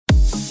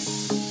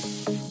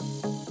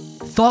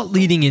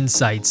thought-leading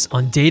insights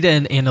on data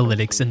and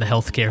analytics in the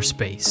healthcare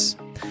space.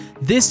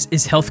 This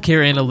is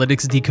Healthcare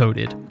Analytics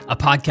Decoded, a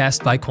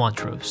podcast by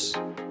Quantros.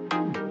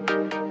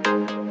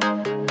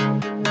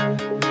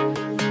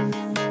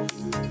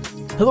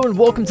 Hello and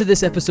welcome to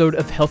this episode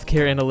of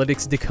Healthcare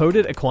Analytics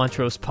Decoded, a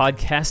Quantros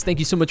podcast. Thank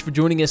you so much for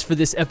joining us for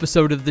this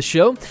episode of the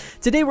show.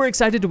 Today we're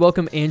excited to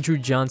welcome Andrew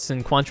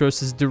Johnson,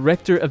 Quantros'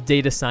 Director of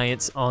Data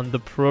Science, on the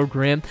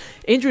program.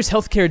 Andrew's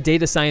healthcare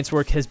data science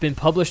work has been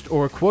published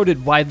or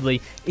quoted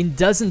widely in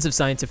dozens of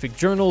scientific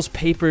journals,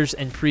 papers,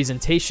 and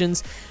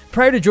presentations.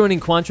 Prior to joining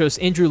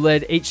Quantros, Andrew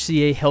led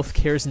HCA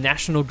Healthcare's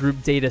National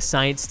Group Data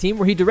Science team,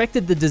 where he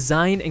directed the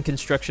design and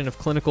construction of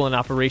clinical and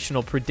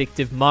operational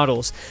predictive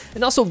models,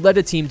 and also led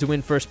a team to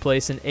win first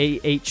place in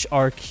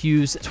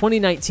AHRQ's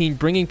 2019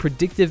 Bringing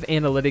Predictive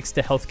Analytics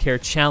to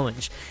Healthcare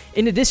Challenge.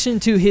 In addition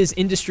to his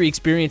industry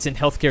experience in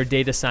healthcare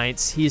data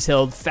science, he's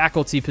held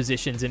faculty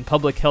positions in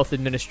public health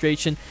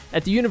administration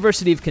at the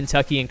University of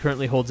Kentucky and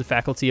currently holds a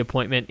faculty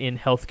appointment in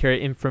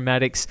healthcare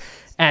informatics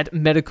at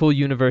Medical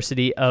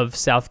University of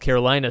South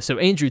Carolina. So,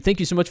 Andrew, thank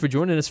you so much for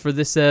joining us for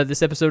this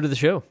episode of the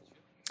show.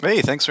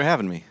 Hey, thanks for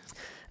having me.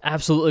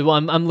 Absolutely. Well,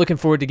 I'm looking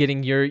forward to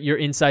getting your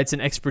insights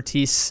and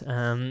expertise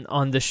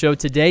on the show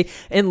today.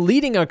 And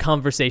leading our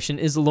conversation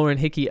is Lauren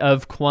Hickey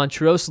of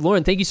Quantros.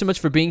 Lauren, thank you so much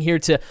for being here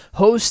to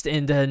host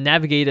and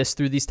navigate us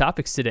through these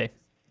topics today.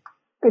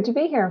 Good to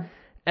be here.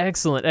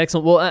 Excellent.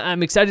 Well,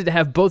 I'm excited to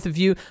have both of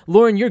you.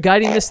 Lauren, you're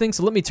guiding this thing,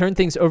 so let me turn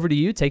things over to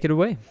you. Take it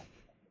away.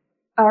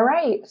 All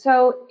right.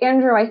 So,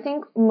 Andrew, I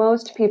think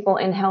most people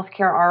in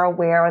healthcare are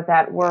aware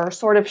that we're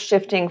sort of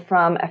shifting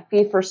from a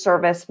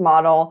fee-for-service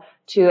model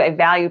to a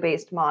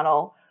value-based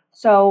model.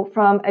 So,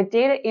 from a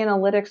data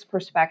analytics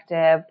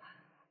perspective,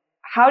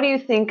 how do you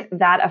think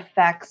that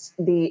affects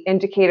the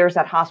indicators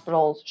that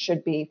hospitals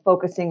should be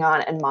focusing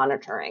on and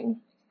monitoring?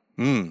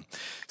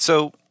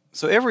 So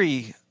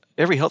every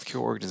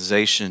healthcare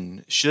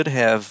organization should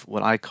have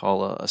what I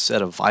call a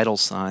set of vital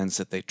signs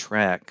that they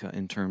track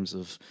in terms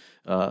of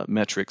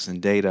metrics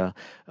and data.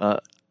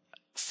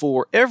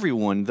 For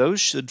everyone, those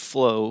should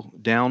flow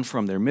down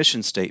from their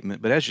mission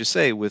statement. But as you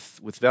say, with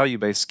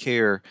value-based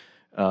care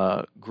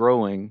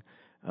growing,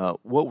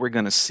 what we're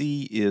going to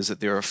see is that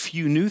there are a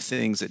few new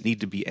things that need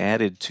to be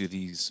added to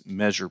these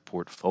measure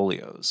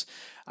portfolios.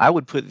 I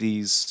would put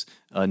these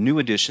new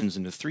additions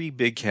into three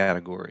big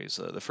categories.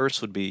 The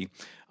first would be,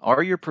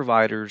 are your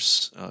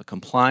providers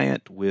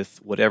compliant with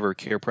whatever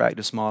care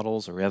practice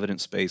models or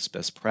evidence-based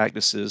best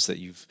practices that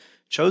you've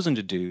chosen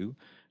to do?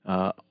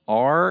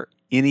 Are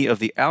any of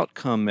the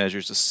outcome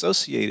measures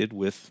associated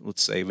with,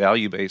 let's say,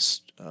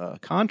 value-based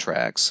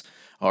contracts,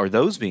 are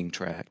those being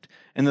tracked?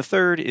 And the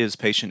third is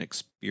patient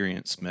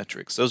experience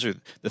metrics. Those are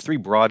the three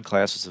broad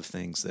classes of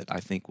things that I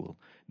think will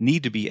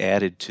need to be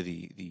added to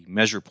the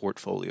measure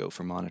portfolio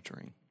for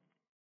monitoring.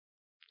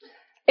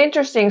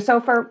 Interesting. So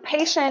for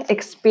patient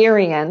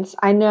experience,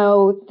 I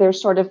know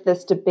there's sort of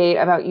this debate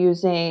about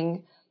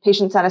using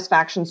patient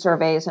satisfaction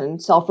surveys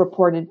and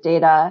self-reported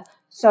data.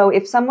 So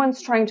if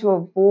someone's trying to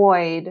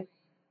avoid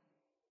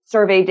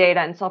survey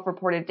data and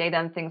self-reported data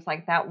and things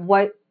like that,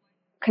 what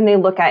can they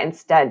look at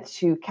instead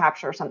to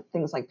capture some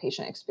things like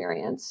patient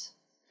experience?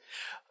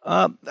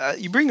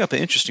 You bring up an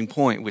interesting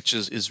point, which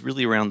is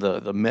really around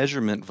the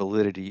measurement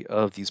validity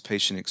of these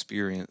patient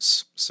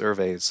experience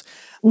surveys.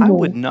 Mm-hmm. I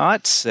would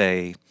not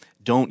say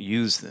don't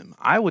use them.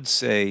 I would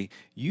say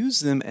use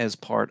them as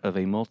part of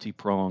a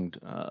multi-pronged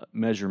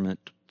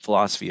measurement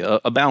philosophy,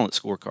 a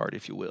balanced scorecard,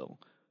 if you will.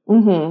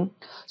 Mm-hmm.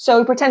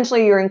 So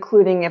potentially you're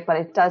including it, but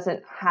it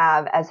doesn't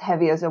have as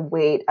heavy as a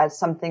weight as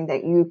something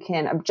that you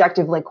can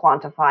objectively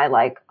quantify,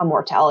 like a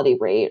mortality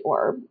rate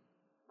or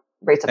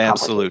rates of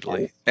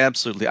complication.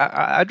 Absolutely.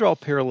 I draw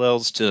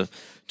parallels to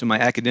my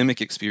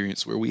academic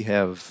experience where we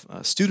have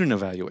student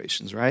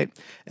evaluations, right?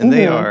 And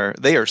mm-hmm.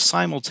 they are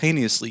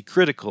simultaneously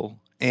critical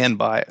and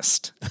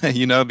biased,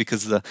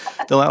 because the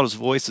loudest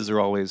voices are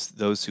always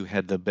those who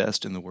had the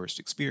best and the worst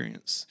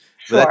experience.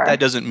 Sure. But that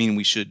doesn't mean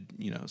we should,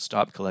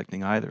 stop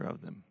collecting either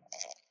of them.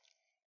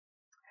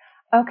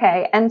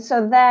 Okay. And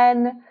so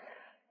then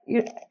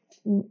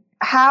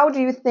how do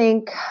you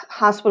think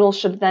hospitals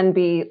should then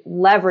be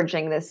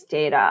leveraging this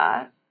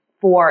data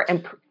for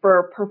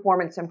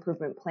performance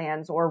improvement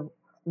plans or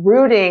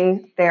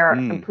rooting their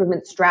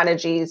improvement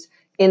strategies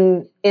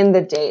in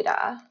the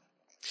data?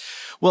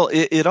 Well,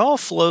 it all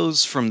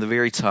flows from the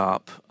very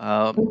top.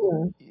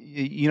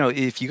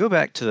 If you go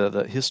back to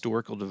the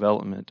historical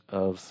development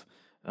of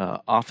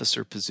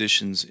officer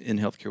positions in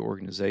healthcare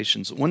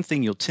organizations, one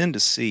thing you'll tend to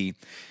see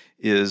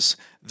is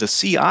the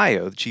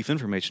CIO, the Chief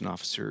Information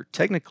Officer,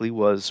 technically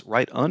was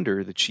right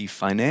under the Chief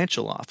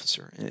Financial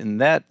Officer,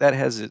 and that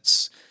has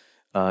its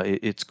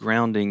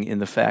grounding in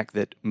the fact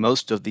that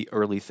most of the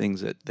early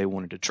things that they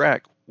wanted to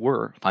track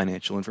were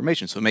financial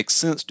information. So it makes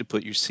sense to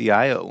put your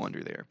CIO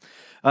under there.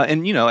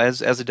 And as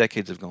the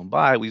decades have gone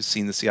by, we've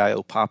seen the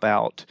CIO pop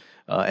out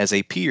as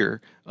a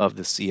peer of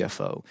the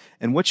CFO.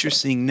 And what you're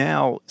seeing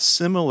now,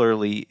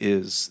 similarly,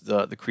 is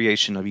the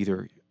creation of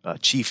either a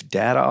chief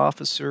data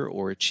officer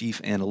or a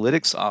chief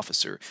analytics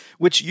officer,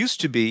 which used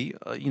to be,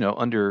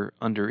 under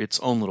its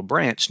own little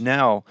branch.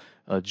 Now,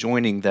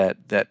 joining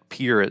that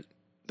peer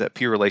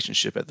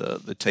relationship at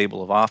the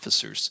table of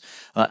officers.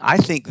 I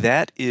think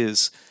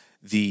that's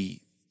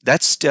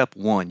step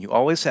one. You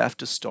always have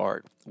to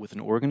start with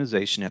an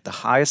organization at the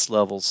highest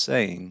level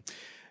saying,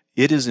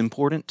 it is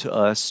important to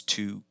us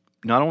to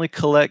not only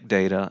collect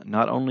data,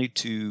 not only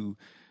to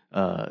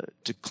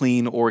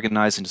clean,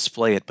 organize, and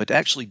display it, but to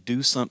actually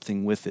do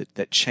something with it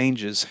that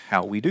changes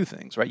how we do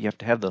things. Right? You have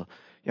to have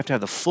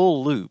the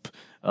full loop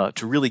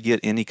to really get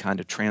any kind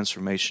of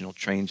transformational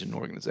change in an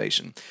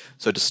organization.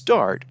 So to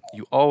start,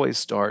 you always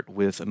start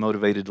with a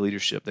motivated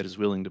leadership that is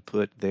willing to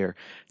put their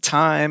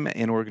time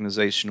and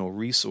organizational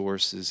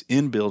resources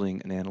in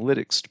building an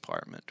analytics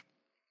department.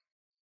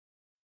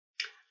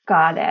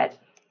 Got it.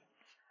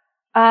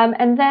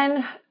 And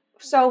then,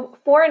 so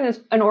for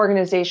an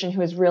organization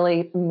who has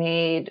really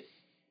made,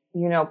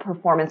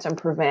 performance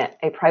improvement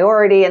a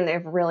priority, and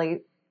they've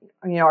really,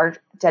 are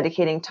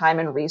dedicating time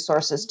and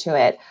resources to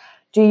it,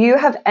 do you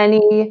have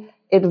any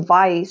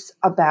advice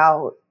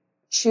about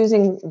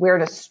choosing where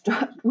to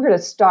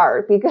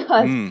start?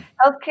 Because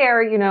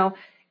healthcare,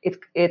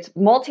 it's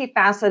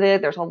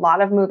multifaceted. There's a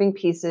lot of moving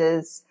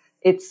pieces.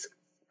 It's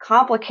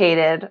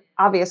complicated,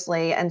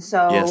 obviously, and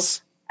so.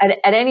 Yes.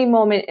 At any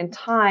moment in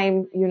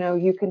time,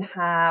 you can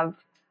have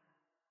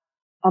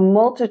a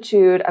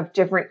multitude of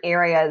different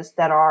areas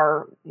that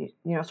are,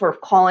 sort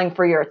of calling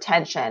for your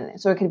attention.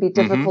 So it can be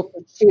difficult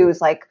to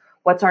choose, like,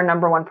 what's our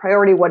number one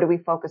priority? What do we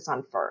focus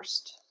on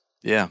first?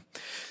 Yeah.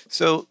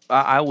 So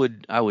I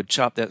would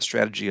chop that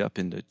strategy up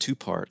into two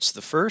parts.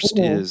 The first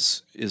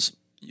is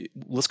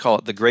let's call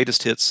it the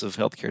greatest hits of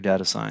healthcare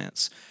data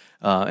science.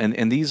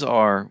 And these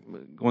are,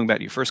 going back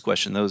to your first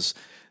question,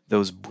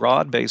 those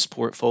broad-based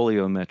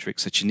portfolio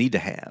metrics that you need to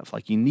have.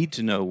 Like, you need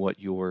to know what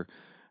your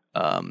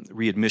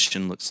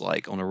readmission looks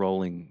like on a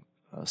rolling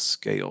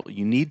scale.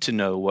 You need to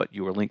know what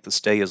your length of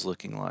stay is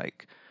looking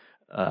like.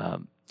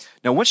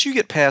 Now, once you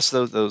get past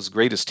those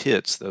greatest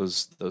hits,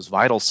 those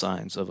vital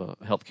signs of a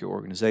healthcare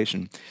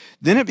organization,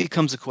 then it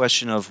becomes a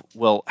question of,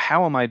 well,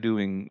 how am I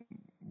doing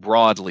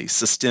broadly,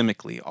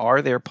 systemically?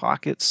 Are there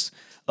pockets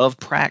of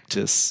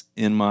practice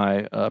in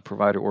my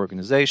provider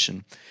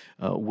organization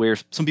where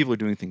some people are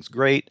doing things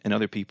great and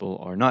other people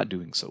are not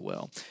doing so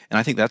well? And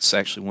I think that's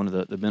actually one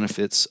of the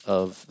benefits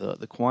of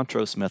the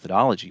Quantros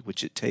methodology,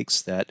 which it takes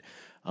that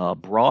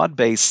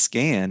broad-based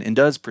scan and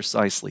does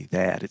precisely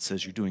that. It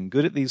says you're doing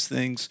good at these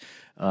things,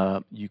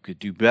 you could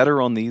do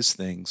better on these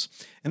things,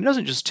 and it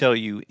doesn't just tell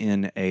you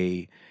in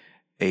a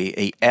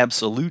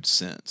absolute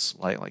sense,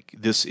 like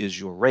this is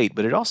your rate,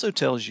 but it also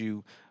tells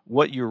you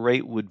what your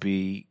rate would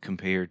be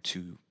compared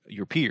to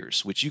your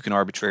peers, which you can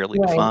arbitrarily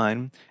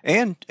define,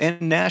 and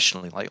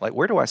nationally, like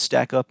where do I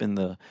stack up in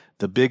the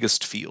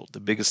biggest field, the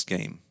biggest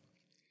game?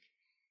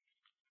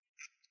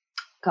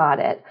 Got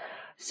it.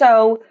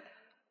 So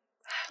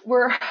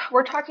we're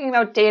talking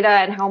about data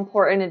and how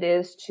important it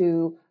is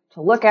to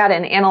look at it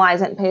and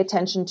analyze it and pay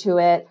attention to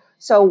it.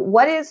 So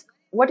what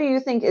do you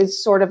think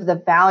is sort of the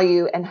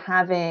value in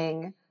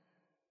having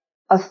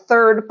a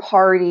third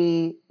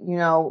party,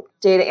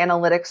 data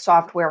analytics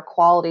software,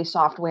 quality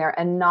software,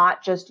 and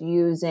not just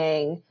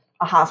using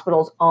a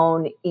hospital's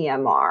own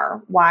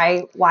EMR?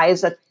 Why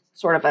is that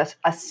sort of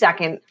a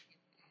second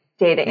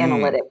data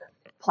analytic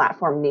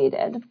platform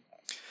needed?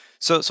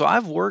 So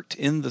I've worked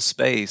in the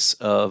space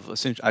of,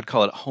 essentially, I'd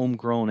call it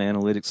homegrown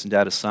analytics and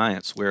data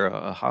science, where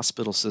a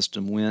hospital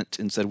system went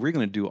and said, we're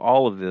going to do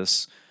all of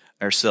this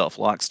ourselves,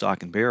 lock,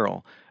 stock, and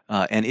barrel.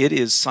 And it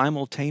is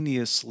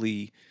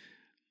simultaneously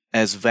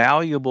as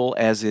valuable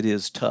as it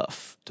is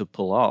tough to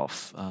pull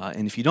off.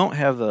 And if you don't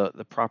have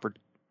the proper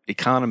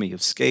economy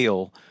of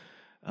scale,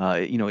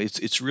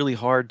 it's really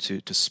hard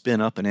to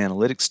spin up an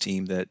analytics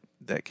team that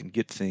can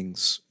get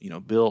things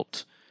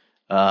built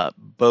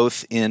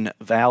both in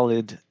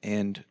valid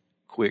and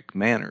quick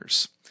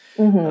manners.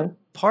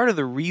 Part of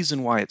the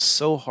reason why it's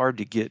so hard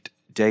to get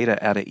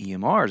data out of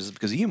EMRs is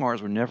because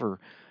EMRs were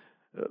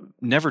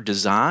never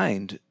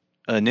designed,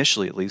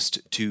 initially at least,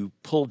 to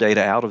pull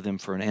data out of them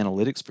for an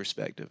analytics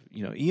perspective.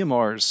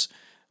 EMRs'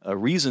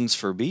 reasons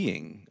for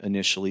being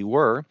initially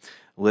were,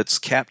 let's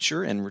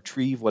capture and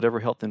retrieve whatever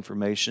health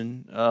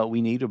information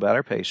we need about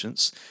our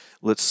patients.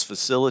 Let's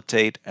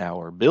facilitate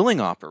our billing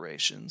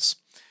operations.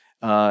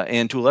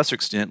 And to a lesser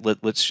extent,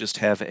 let's just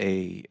have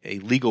a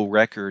legal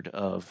record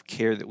of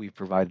care that we've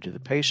provided to the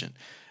patient.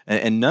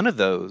 And none of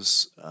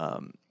those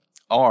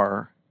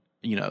are,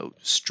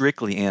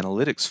 strictly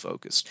analytics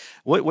focused.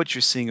 What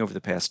you're seeing over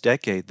the past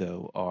decade,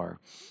 though, are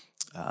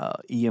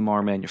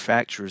EMR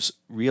manufacturers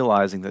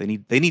realizing that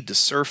they need to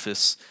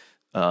surface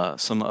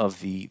some of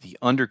the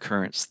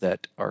undercurrents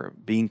that are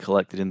being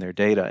collected in their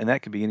data, and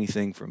that could be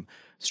anything from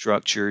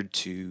structured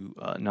to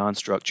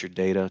non-structured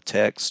data,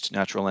 text,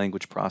 natural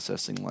language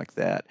processing, like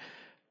that.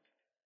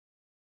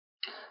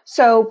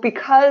 So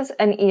because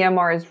an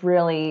EMR is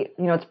really,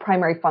 its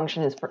primary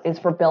function is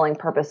for billing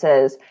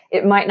purposes,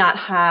 it might not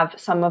have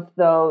some of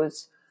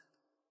those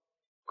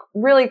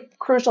really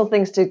crucial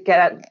things to get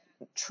at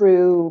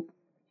true,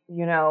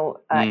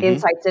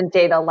 insights and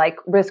data like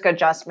risk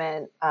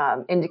adjustment,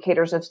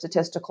 indicators of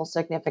statistical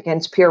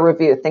significance, peer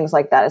review, things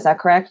like that. Is that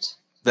correct?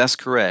 That's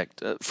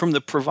correct. From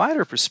the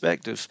provider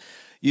perspective,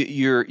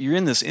 you're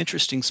in this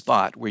interesting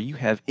spot where you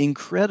have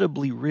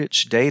incredibly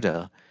rich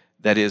data.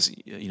 That is,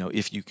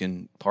 if you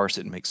can parse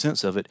it and make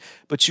sense of it,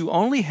 but you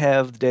only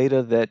have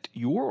data that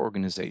your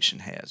organization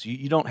has.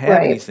 You don't have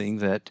Right. anything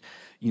that,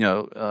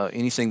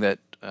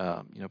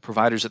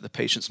 providers that the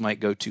patients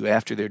might go to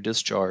after they're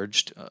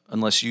discharged,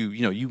 unless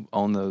you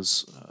own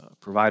those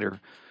provider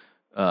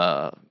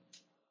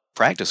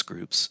practice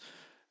groups.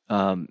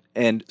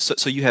 And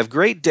so you have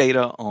great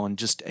data on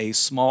just a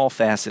small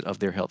facet of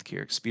their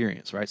healthcare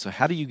experience, right? So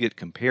how do you get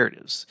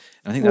comparatives?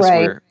 And I think that's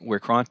Right. where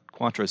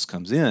Quantros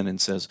comes in and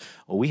says,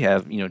 well, we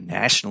have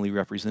nationally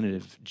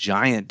representative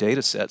giant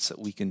data sets that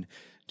we can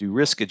do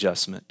risk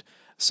adjustment.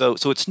 So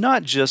it's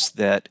not just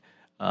that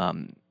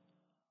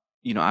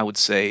I would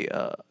say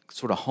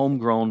sort of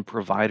homegrown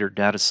provider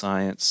data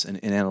science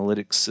and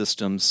analytics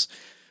systems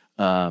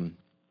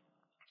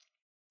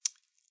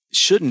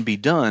shouldn't be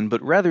done,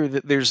 but rather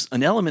that there's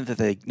an element that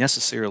they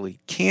necessarily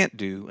can't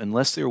do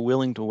unless they're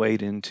willing to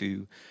wade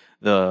into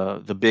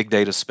the big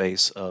data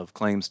space of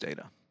claims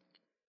data.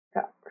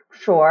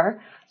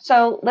 Sure.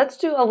 So let's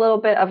do a little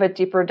bit of a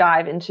deeper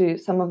dive into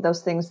some of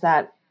those things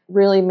that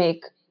really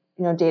make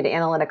data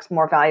analytics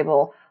more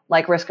valuable,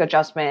 like risk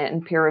adjustment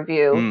and peer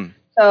review.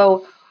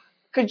 So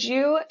could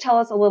you tell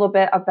us a little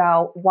bit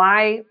about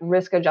why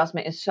risk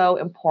adjustment is so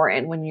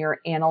important when you're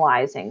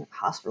analyzing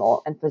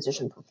hospital and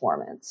physician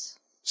performance?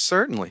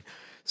 Certainly.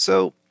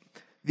 So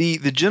the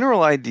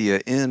general idea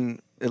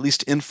in at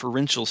least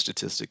inferential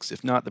statistics,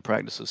 if not the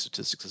practice of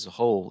statistics as a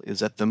whole,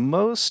 is that the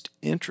most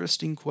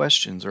interesting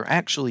questions are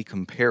actually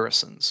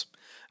comparisons.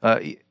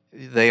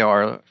 They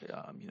are,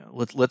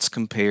 let's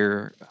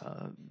compare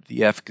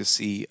the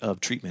efficacy of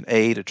treatment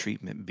A to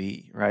treatment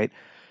B, right?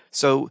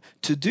 So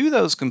to do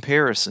those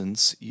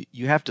comparisons,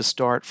 you have to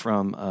start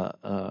from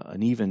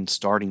an even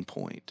starting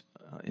point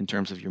in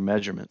terms of your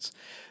measurements.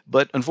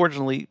 But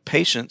unfortunately,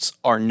 patients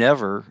are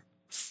never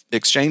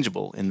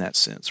exchangeable in that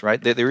sense,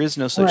 right? There is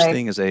no such Right.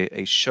 thing as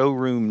a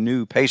showroom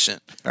new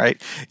patient,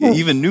 right?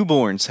 Even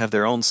newborns have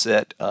their own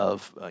set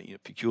of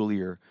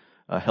peculiar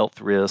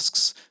health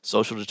risks,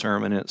 social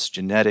determinants,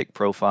 genetic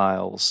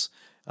profiles.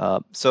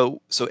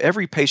 So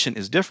every patient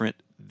is different.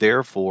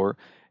 Therefore,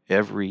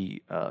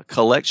 every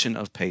collection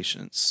of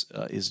patients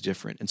is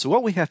different. And so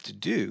what we have to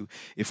do,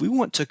 if we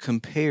want to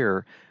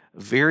compare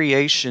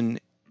variation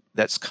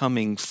that's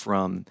coming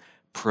from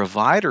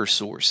provider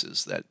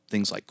sources, that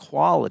things like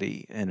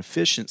quality and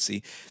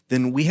efficiency,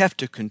 then we have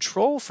to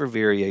control for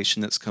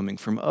variation that's coming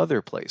from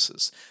other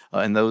places.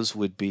 And those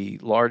would be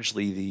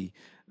largely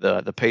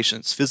the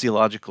patient's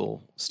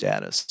physiological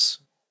status.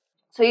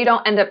 So you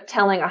don't end up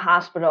telling a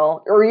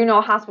hospital, or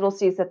a hospital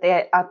sees that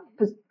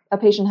a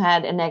patient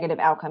had a negative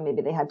outcome,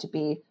 maybe they had to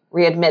be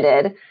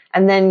readmitted,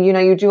 and then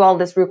you do all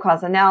this root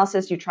cause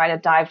analysis, you try to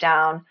dive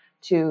down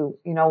to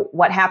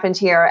what happened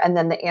here, and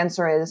then the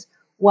answer is,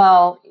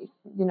 well,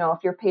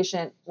 if your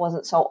patient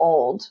wasn't so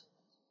old,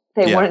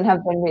 they wouldn't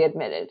have been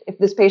readmitted. If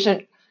this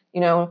patient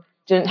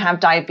didn't have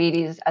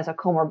diabetes as a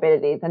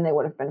comorbidity, then they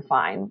would have been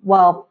fine.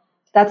 Well,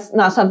 that's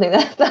not something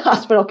that the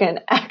hospital can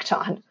act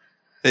on.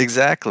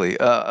 Exactly.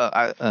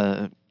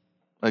 A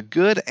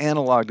good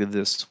analog to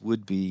this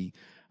would be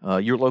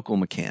your local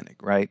mechanic,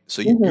 right?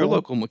 So your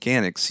local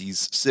mechanic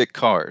sees sick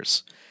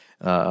cars,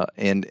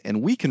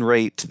 and we can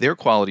rate their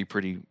quality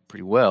pretty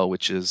well,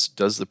 which is,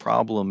 does the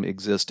problem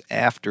exist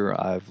after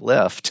I've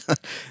left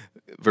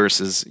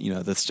versus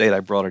the state I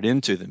brought it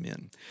into them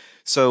in.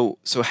 So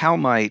how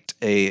might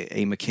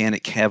a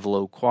mechanic have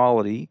low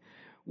quality?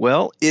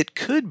 Well, it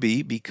could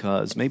be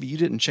because maybe you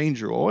didn't change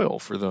your oil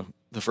for the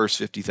first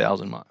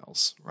 50,000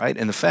 miles, right?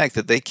 And the fact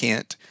that they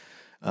can't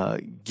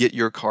get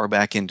your car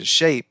back into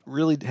shape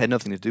really had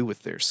nothing to do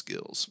with their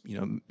skills.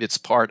 It's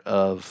part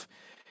of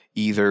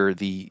either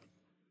the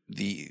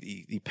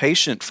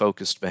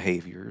patient-focused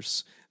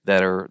behaviors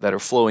that are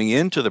flowing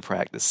into the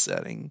practice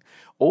setting,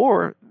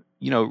 or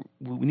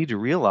we need to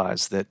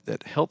realize that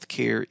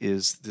healthcare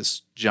is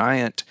this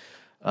giant,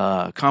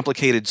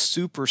 complicated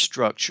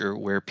superstructure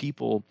where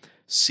people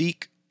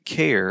seek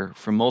care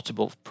from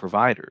multiple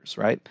providers,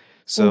 right?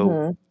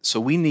 So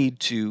we need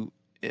to,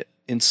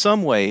 in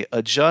some way,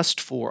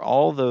 adjust for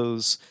all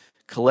those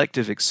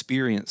collective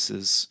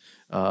experiences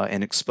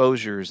and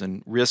exposures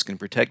and risk and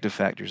protective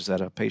factors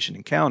that a patient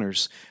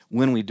encounters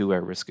when we do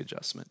our risk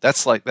adjustment.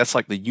 That's like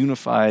the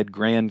unified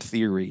grand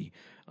theory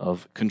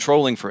of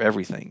controlling for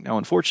everything. Now,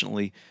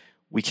 unfortunately,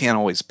 we can't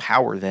always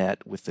power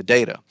that with the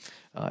data,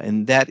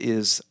 and that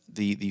is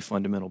the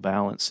fundamental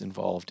balance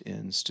involved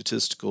in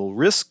statistical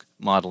risk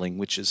modeling,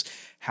 which is,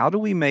 how do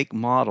we make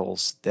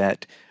models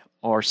that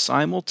are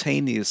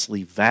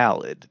simultaneously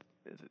valid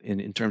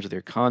in terms of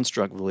their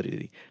construct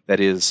validity? That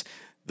is,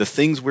 the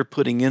things we're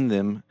putting in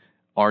them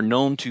are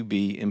known to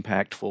be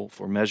impactful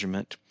for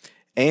measurement,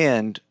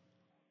 and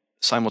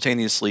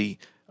simultaneously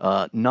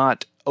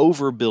not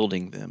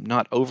overbuilding them,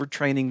 not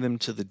overtraining them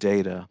to the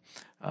data,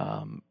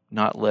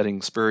 not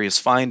letting spurious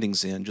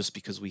findings in just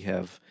because we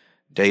have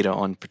data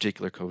on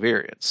particular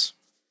covariates.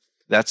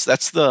 That's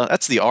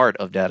the art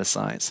of data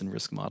science and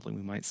risk modeling,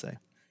 we might say.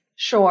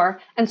 Sure.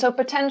 And so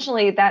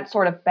potentially that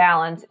sort of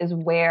balance is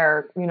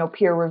where,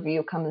 peer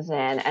review comes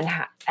in,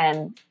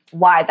 and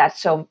why that's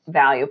so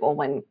valuable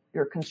when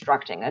you're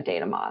constructing a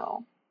data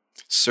model.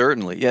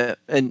 Certainly, yeah.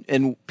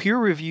 And peer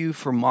review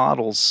for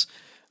models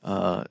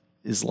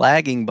is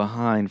lagging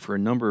behind for a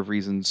number of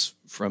reasons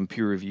from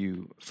peer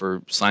review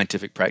for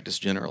scientific practice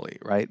generally,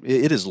 right?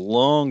 It has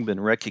long been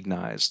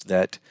recognized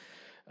that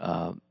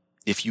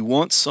if you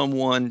want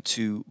someone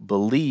to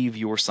believe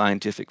your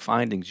scientific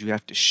findings, you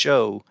have to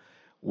show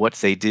what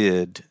they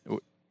did,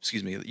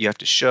 you have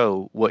to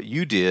show what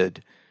you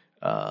did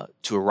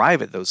to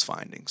arrive at those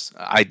findings.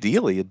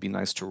 Ideally, it'd be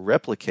nice to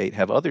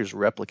have others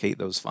replicate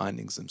those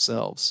findings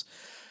themselves.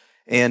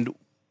 And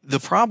the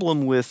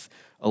problem with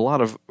a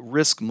lot of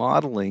risk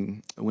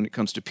modeling when it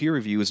comes to peer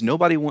review is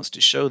nobody wants to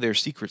show their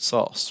secret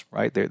sauce,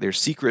 right? Their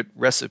secret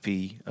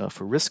recipe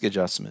for risk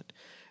adjustment.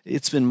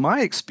 It's been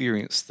my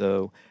experience,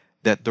 though,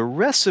 that the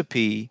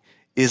recipe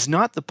is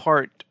not the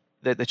part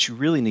that you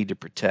really need to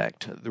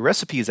protect. The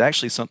recipe is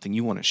actually something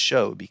you want to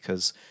show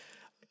because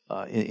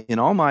in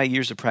all my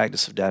years of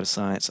practice of data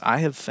science, I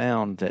have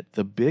found that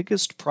the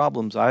biggest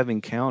problems I've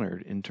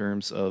encountered in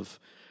terms of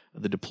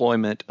the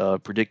deployment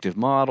of predictive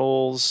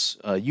models,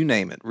 you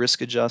name it,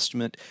 risk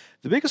adjustment,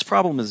 the biggest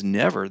problem is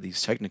never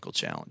these technical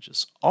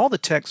challenges. All the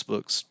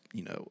textbooks,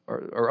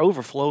 are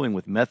overflowing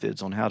with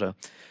methods on how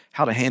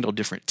to handle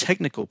different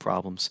technical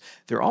problems.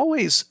 They're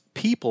always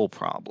people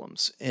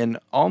problems, and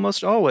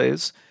almost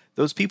always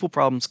those people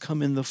problems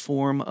come in the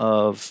form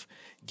of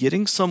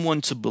getting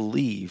someone to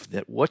believe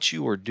that what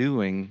you are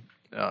doing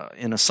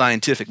in a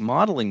scientific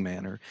modeling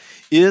manner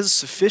is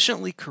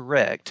sufficiently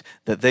correct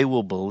that they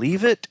will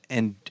believe it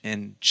and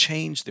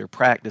change their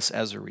practice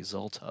as a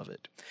result of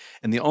it.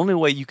 And the only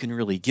way you can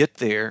really get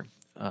there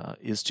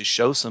is to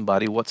show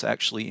somebody what's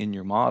actually in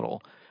your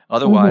model.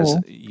 Otherwise,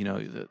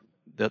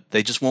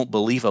 they just won't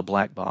believe a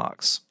black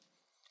box.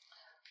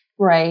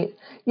 Right.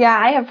 Yeah,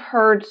 I have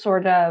heard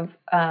sort of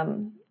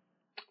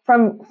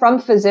from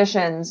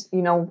physicians,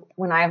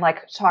 when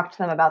I've talked to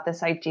them about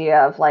this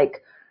idea of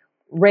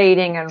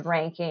rating and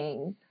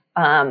ranking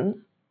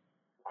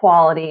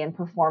quality and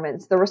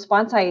performance, the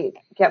response I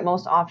get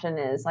most often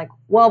is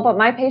well, but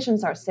my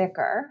patients are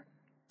sicker.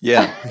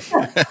 Yeah.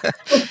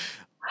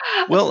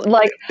 Well,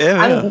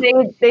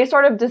 they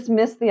sort of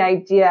dismiss the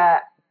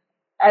idea,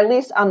 at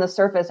least on the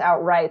surface,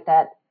 outright,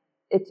 that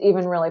it's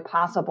even really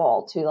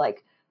possible to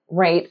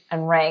rate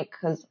and rank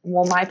because,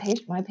 my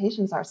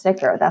patients are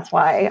sicker. That's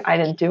why I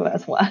didn't do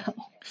as well.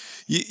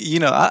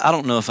 I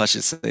don't know if I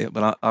should say it,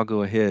 but I'll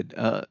go ahead.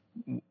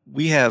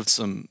 We have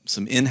some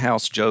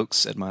in-house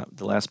jokes at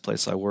the last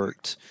place I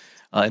worked,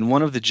 and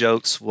one of the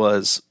jokes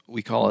was,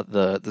 we call it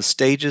the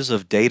stages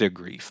of data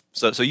grief.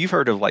 So you've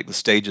heard of the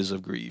stages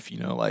of grief,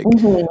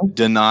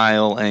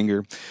 denial,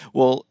 anger.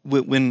 Well,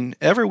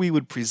 whenever we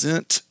would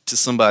present to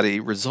somebody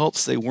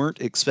results they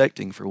weren't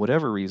expecting for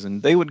whatever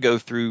reason, they would go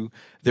through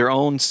their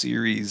own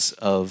series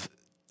of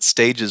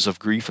stages of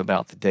grief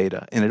about the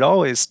data, and it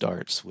always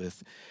starts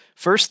with,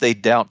 first they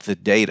doubt the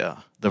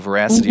data, the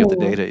veracity of the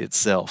data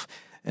itself,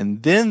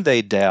 and then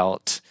they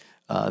doubt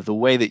the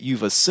way that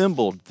you've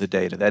assembled the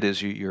data. That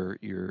is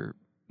your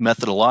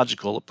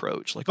methodological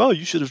approach.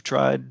 You should have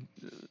tried,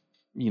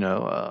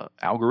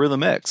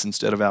 algorithm X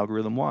instead of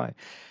algorithm Y.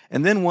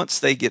 And then once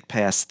they get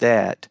past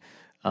that,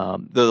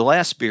 the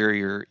last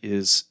barrier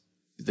is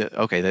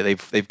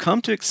that they've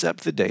come to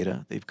accept the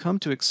data, they've come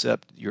to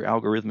accept your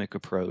algorithmic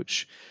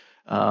approach,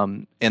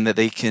 and that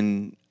they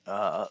can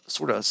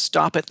sort of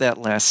stop at that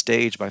last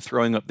stage by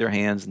throwing up their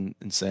hands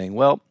and saying,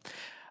 well,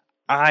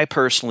 I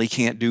personally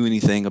can't do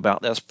anything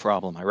about this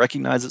problem. I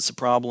recognize it's a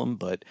problem,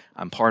 but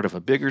I'm part of a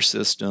bigger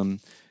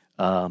system,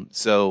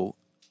 so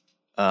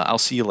I'll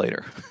see you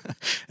later.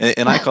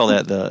 and I call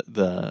that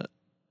the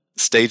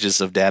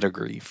stages of data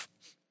grief.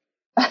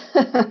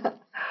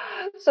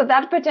 So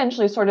that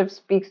potentially sort of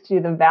speaks to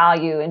the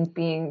value in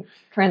being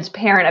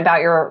transparent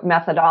about your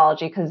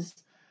methodology, because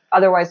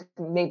otherwise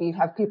maybe you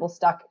have people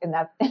stuck in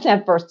that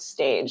first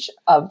stage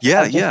of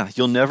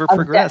you'll never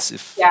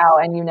progress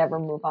and you never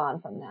move on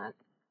from that.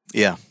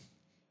 Yeah.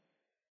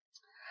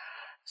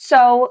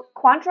 So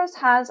Quantros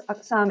has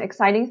some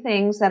exciting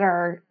things that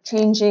are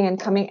changing and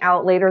coming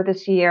out later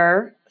this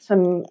year.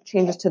 Some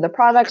changes to the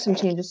product, some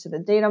changes to the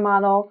data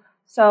model.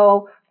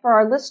 So for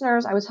our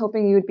listeners, I was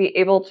hoping you would be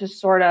able to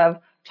sort of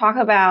talk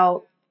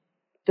about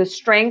the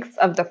strengths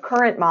of the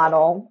current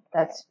model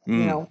that's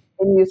in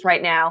use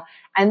right now,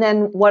 and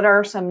then what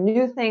are some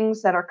new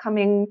things that are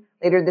coming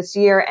later this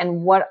year,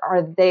 and what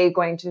are they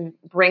going to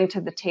bring to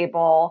the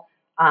table,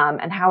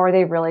 and how are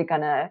they really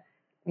going to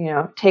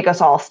take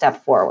us all a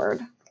step forward?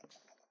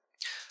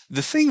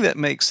 The thing that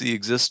makes the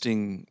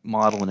existing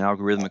model and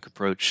algorithmic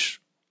approach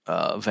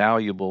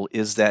valuable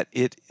is that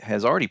it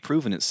has already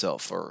proven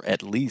itself for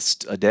at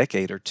least a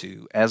decade or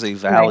two as a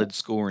valid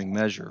scoring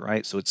measure,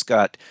 right? So it's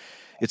got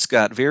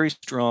very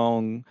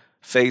strong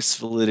face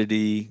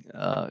validity,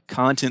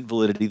 content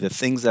validity. The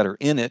things that are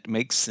in it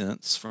make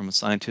sense from a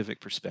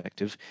scientific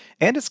perspective,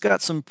 and it's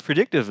got some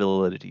predictive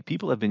validity.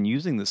 People have been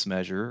using this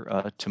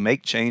measure to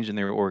make change in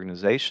their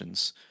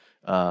organizations,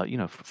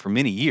 for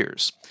many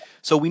years.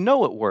 So we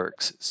know it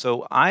works.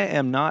 So I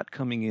am not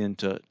coming in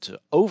to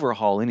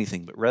overhaul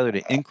anything, but rather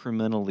to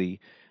incrementally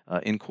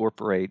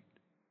incorporate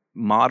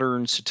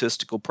modern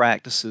statistical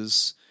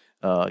practices,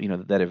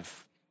 that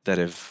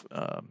have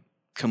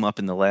come up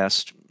in the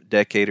last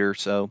decade or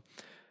so.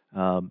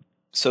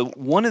 So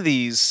one of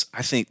these,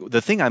 I think,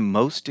 the thing I'm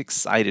most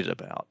excited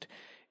about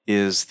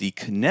is the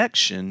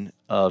connection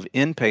of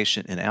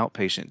inpatient and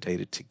outpatient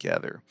data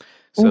together.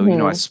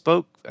 So, I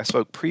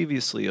spoke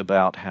previously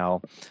about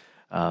how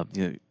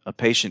a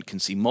patient can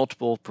see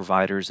multiple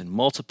providers in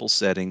multiple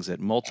settings at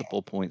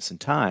multiple points in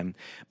time,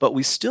 but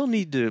we still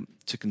need to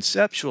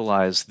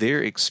conceptualize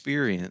their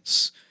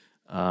experience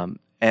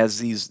as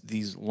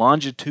these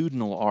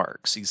longitudinal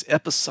arcs, these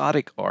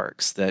episodic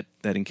arcs that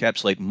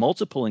encapsulate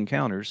multiple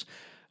encounters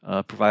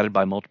provided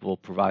by multiple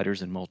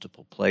providers in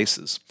multiple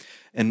places.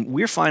 And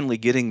we're finally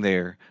getting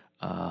there,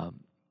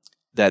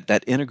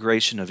 that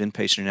integration of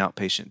inpatient and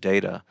outpatient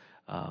data,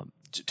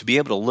 to be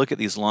able to look at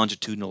these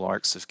longitudinal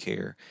arcs of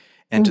care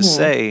and to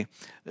say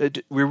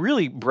we're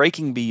really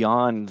breaking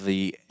beyond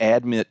the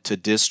admit to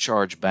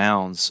discharge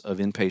bounds of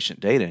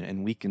inpatient data.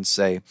 And we can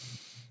say,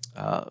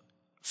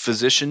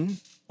 physician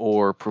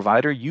or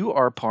provider, you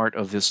are part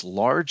of this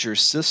larger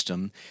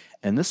system,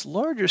 and this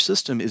larger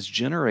system is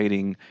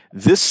generating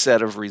this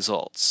set of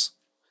results.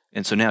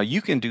 And so now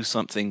you can do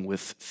something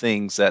with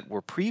things that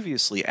were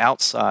previously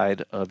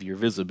outside of your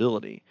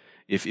visibility.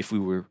 If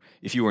you were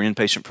an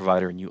inpatient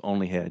provider and you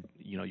only had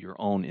your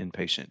own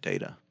inpatient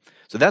data.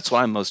 So that's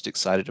what I'm most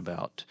excited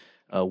about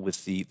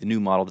with the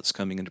new model that's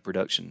coming into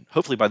production,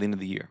 hopefully by the end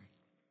of the year.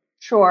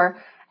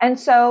 Sure. And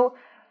so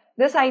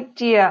this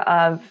idea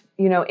of,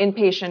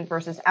 inpatient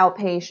versus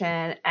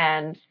outpatient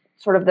and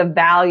sort of the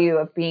value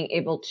of being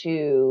able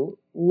to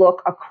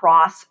look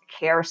across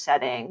care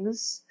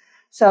settings.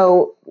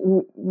 So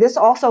this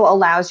also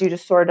allows you to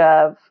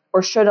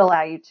should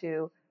allow you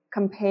to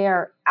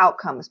compare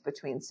outcomes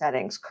between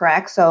settings,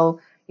 correct?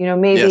 So,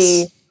 maybe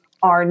Yes.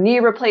 our knee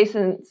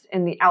replacements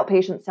in the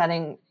outpatient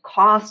setting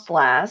cost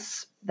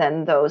less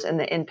than those in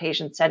the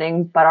inpatient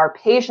setting, but our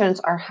patients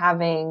are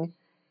having,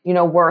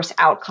 worse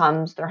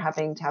outcomes. They're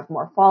having to have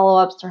more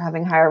follow-ups. They're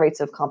having higher rates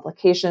of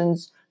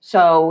complications.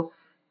 So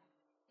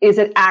is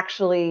it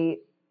actually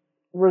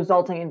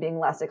resulting in being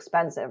less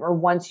expensive? Or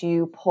once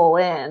you pull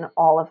in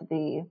all of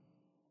the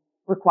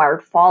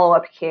required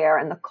follow-up care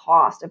and the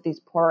cost of these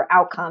poor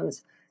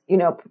outcomes,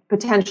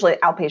 potentially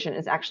outpatient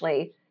is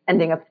actually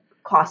ending up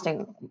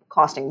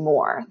costing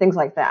more, things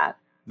like that.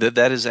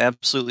 That is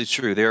absolutely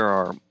true. There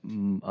are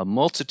a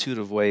multitude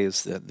of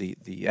ways that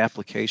the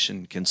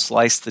application can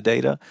slice the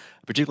data,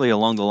 particularly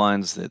along the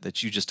lines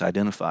that you just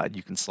identified.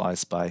 You can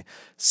slice by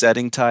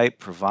setting type,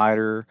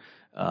 provider,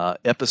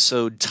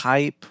 episode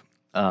type.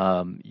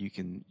 You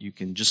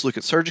can just look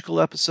at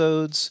surgical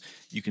episodes.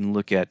 You can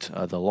look at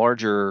the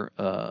larger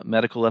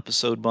medical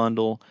episode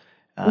bundle.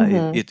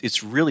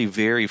 It's really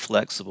very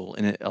flexible,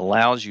 and it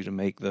allows you to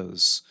make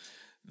those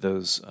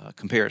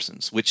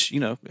comparisons, which,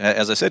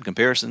 as I said,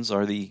 comparisons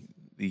are the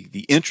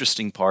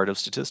interesting part of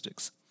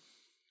statistics.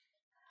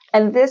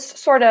 And this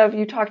sort of,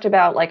 you talked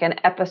about like an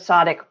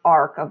episodic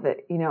arc of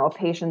it, a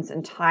patient's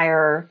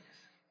entire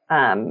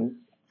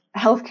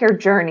healthcare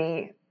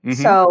journey.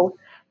 Mm-hmm. So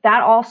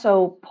that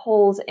also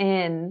pulls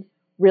in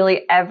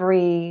really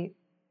every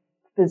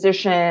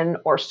physician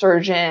or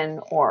surgeon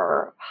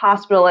or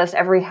hospitalist,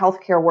 every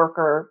healthcare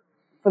worker,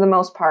 for the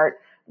most part,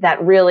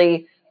 that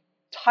really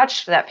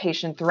touched that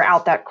patient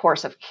throughout that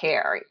course of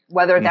care,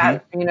 whether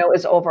that,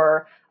 is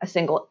over a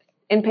single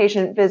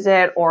inpatient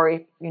visit or,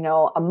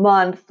 a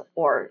month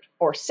or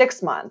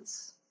 6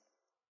 months.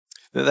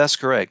 That's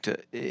correct. And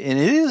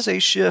it is a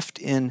shift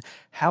in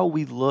how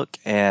we look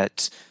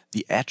at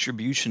the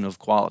attribution of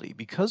quality,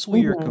 because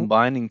we are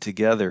combining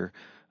together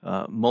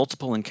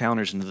multiple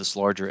encounters into this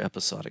larger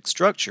episodic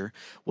structure.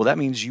 Well, that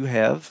means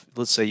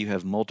let's say you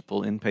have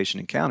multiple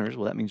inpatient encounters.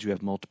 Well, that means you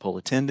have multiple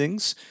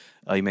attendings.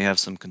 You may have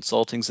some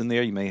consultings in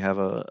there. You may have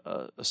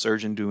a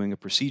surgeon doing a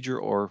procedure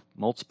or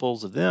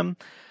multiples of them.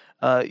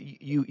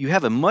 You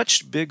have a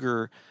much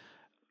bigger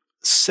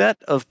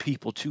set of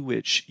people to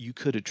which you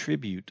could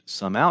attribute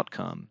some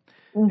outcome.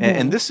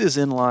 And this is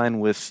in line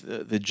with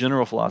the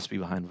general philosophy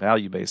behind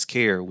value-based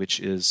care, which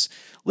is,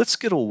 let's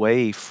get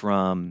away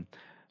from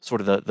sort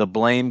of the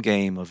blame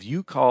game of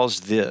you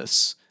caused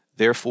this,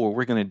 therefore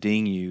we're going to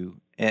ding you.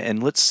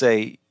 And let's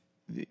say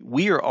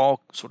we are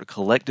all sort of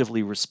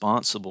collectively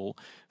responsible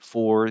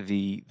for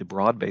the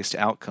broad-based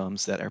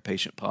outcomes that our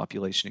patient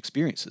population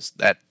experiences.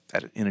 That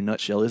in a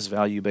nutshell, is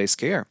value-based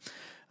care.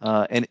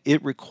 And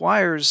it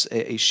requires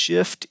a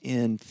shift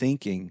in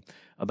thinking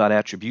about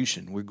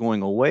attribution. We're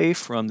going away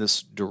from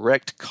this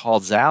direct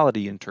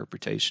causality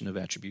interpretation of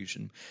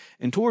attribution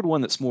and toward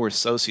one that's more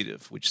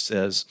associative, which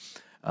says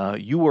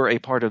you were a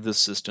part of this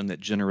system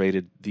that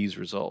generated these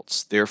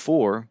results.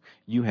 Therefore,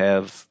 you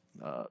have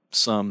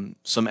some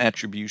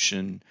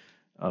attribution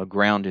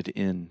grounded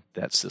in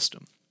that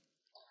system.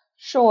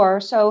 Sure.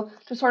 So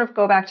to sort of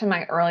go back to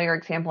my earlier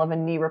example of a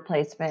knee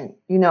replacement,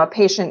 a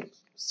patient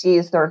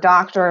sees their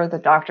doctor, the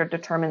doctor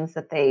determines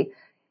that they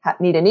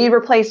need a knee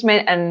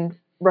replacement and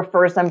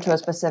refers them to a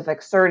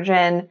specific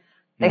surgeon.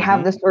 They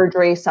have the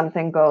surgery,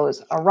 something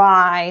goes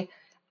awry,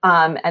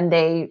 and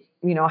they,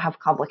 have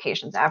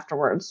complications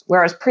afterwards.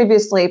 Whereas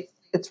previously,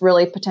 it's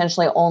really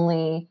potentially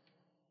only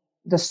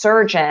the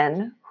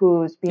surgeon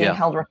who's being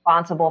held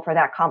responsible for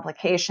that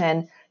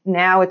complication.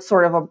 Now it's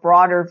sort of a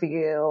broader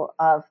view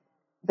of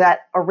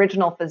that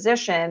original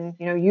physician.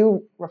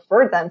 You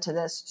referred them to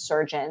this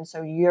surgeon,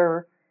 so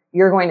you're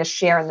going to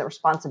share in the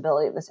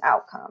responsibility of this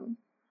outcome.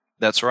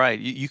 That's right.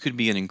 You could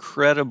be an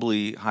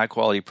incredibly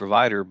high-quality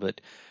provider,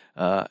 but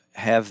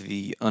have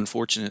the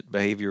unfortunate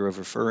behavior of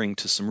referring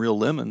to some real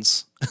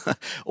lemons,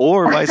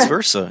 or vice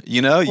versa.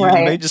 You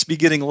may just be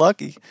getting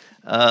lucky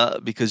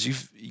because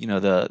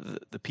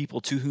the people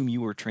to whom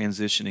you are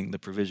transitioning the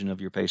provision of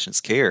your patient's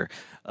care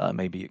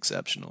may be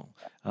exceptional.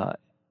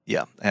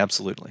 Yeah,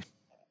 absolutely.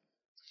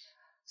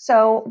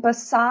 So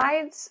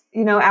besides,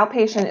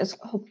 outpatient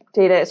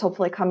data is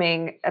hopefully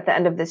coming at the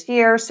end of this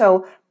year.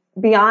 So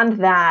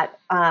beyond that,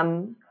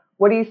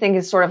 what do you think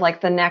is sort of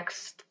like the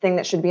next thing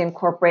that should be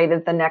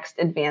incorporated, the next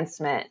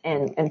advancement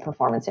in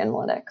performance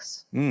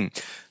analytics?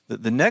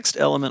 The next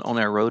element on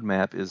our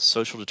roadmap is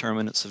social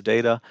determinants of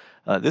data.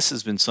 This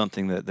has been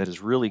something that has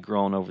really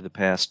grown over the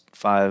past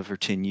 5 or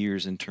 10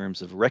 years in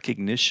terms of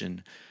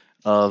recognition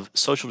of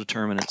social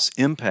determinants'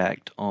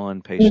 impact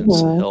on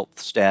patients' health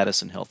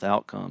status and health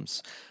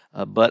outcomes.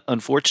 But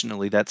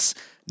unfortunately, that's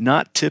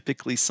not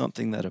typically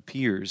something that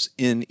appears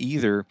in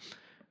either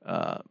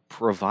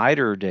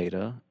provider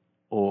data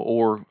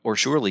or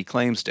surely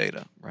claims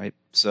data, right?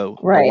 So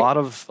a lot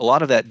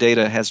of that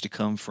data has to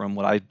come from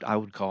what I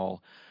would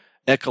call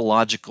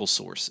ecological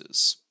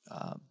sources.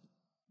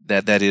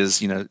 That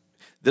is,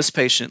 this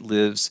patient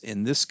lives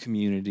in this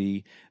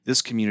community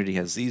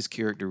has these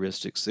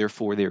characteristics,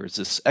 therefore there is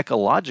this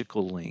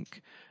ecological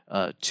link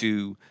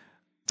to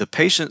the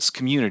patient's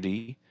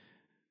community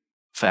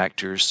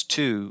factors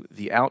to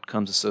the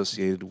outcomes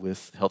associated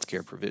with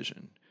healthcare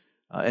provision.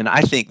 And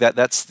I think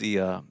that's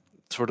the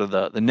sort of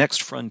the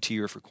next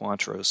frontier for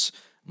Quantros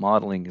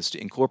modeling, is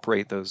to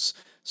incorporate those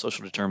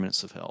social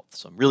determinants of health.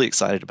 So I'm really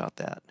excited about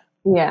that.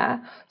 Yeah.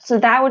 So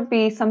that would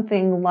be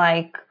something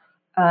like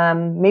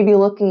maybe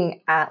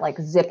looking at like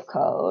zip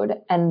code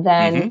and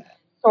then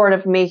sort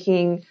of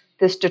making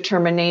this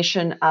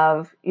determination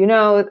of,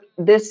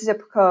 this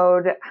zip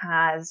code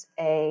has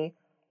a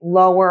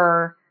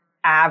lower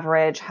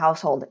average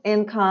household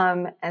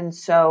income. And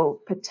so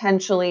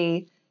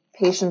potentially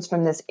patients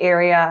from this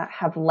area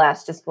have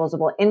less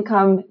disposable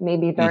income.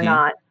 Maybe they're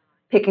not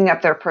picking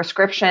up their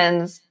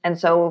prescriptions. And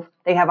so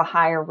they have a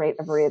higher rate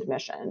of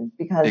readmission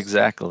because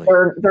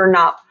they're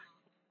not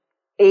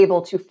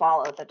able to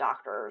follow the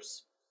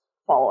doctor's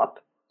follow-up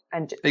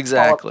and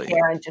follow-up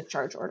care and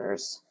discharge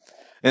orders.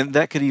 And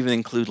that could even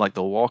include like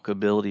the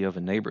walkability of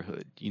a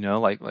neighborhood. We know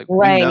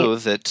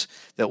that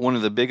one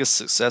of the biggest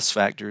success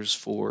factors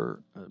for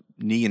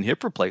knee and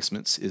hip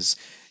replacements is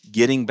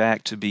getting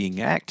back to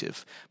being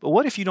active. But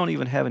what if you don't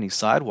even have any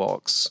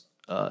sidewalks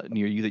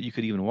near you that you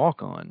could even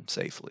walk on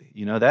safely?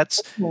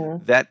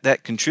 That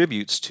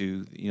contributes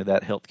to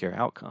that healthcare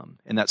outcome,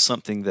 and that's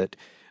something that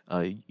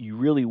you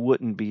really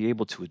wouldn't be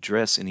able to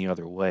address any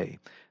other way.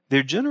 There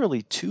are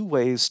generally two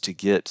ways to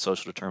get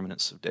social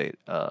determinant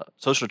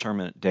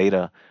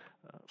data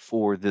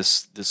for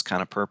this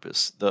kind of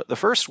purpose. The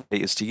first way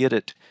is to get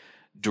it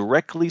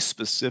directly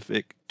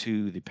specific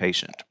to the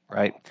patient,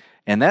 right?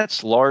 And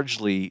that's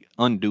largely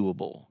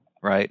undoable,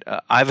 right?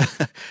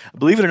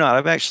 Believe it or not,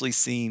 I've actually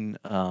seen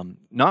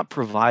not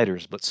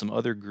providers, but some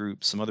other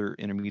groups, some other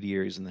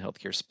intermediaries in the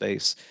healthcare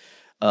space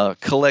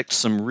collect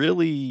some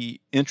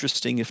really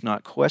interesting, if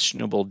not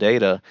questionable,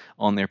 data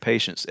on their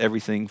patients,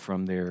 everything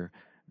from their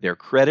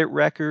credit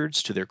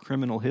records to their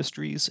criminal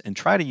histories, and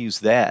try to use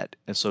that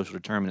as social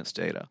determinants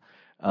data.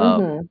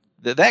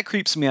 That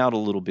creeps me out a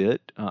little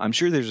bit. I'm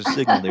sure there's a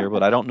signal there,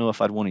 but I don't know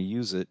if I'd want to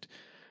use it.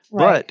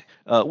 Right.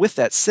 But with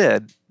that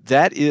said,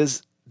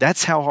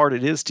 that's how hard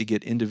it is to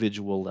get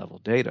individual level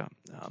data.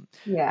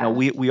 Now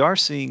we are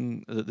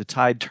seeing the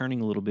tide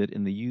turning a little bit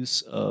in the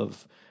use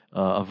of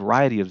a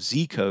variety of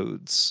Z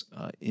codes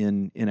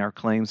in our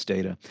claims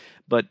data,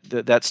 but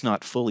that's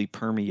not fully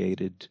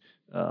permeated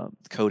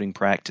coding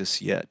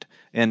practice yet.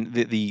 And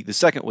the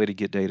second way to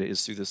get data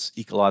is through this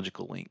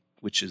ecological link,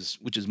 which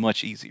is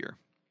much easier.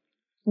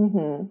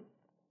 And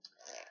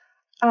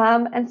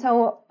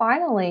so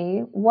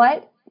finally,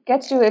 what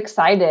gets you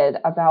excited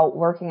about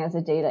working as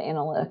a data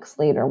analytics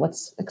leader?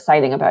 What's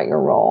exciting about your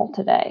role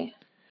today?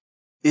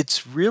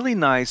 It's really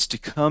nice to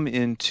come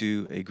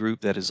into a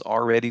group that is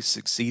already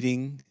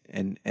succeeding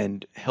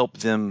and help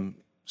them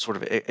sort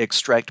of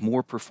extract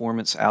more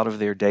performance out of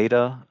their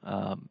data.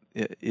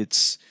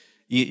 It's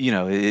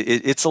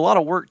a lot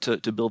of work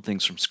to build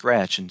things from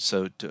scratch, and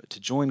so to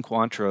join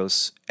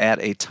Quantros at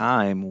a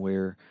time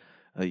where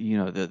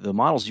the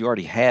models you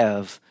already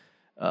have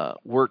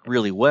work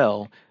really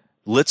well.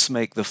 Let's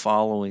make the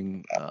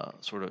following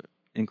sort of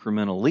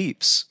incremental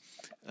leaps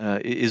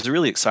is a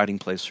really exciting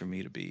place for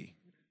me to be.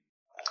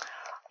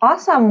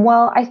 Awesome.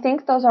 Well, I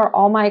think those are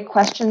all my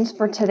questions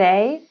for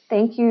today.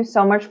 Thank you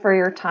so much for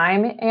your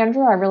time,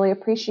 Andrew. I really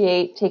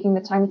appreciate taking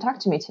the time to talk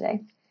to me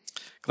today.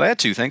 Glad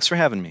to. Thanks for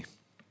having me.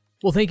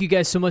 Well, thank you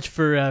guys so much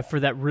for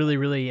that really,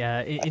 really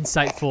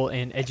insightful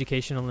and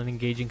educational and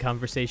engaging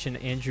conversation,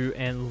 Andrew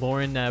and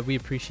Lauren. We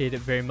appreciate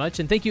it very much.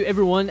 And thank you,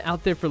 everyone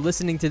out there, for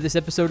listening to this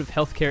episode of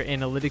Healthcare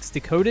Analytics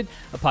Decoded,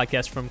 a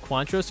podcast from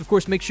Quantros. Of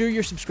course, make sure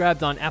you're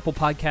subscribed on Apple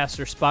Podcasts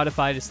or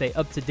Spotify to stay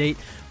up to date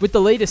with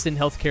the latest in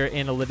healthcare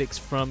analytics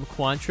from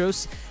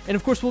Quantros. And,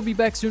 of course, we'll be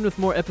back soon with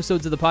more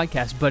episodes of the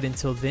podcast. But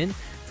until then,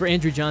 for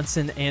Andrew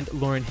Johnson and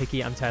Lauren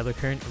Hickey, I'm Tyler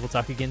Kern, and we'll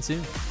talk again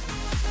soon.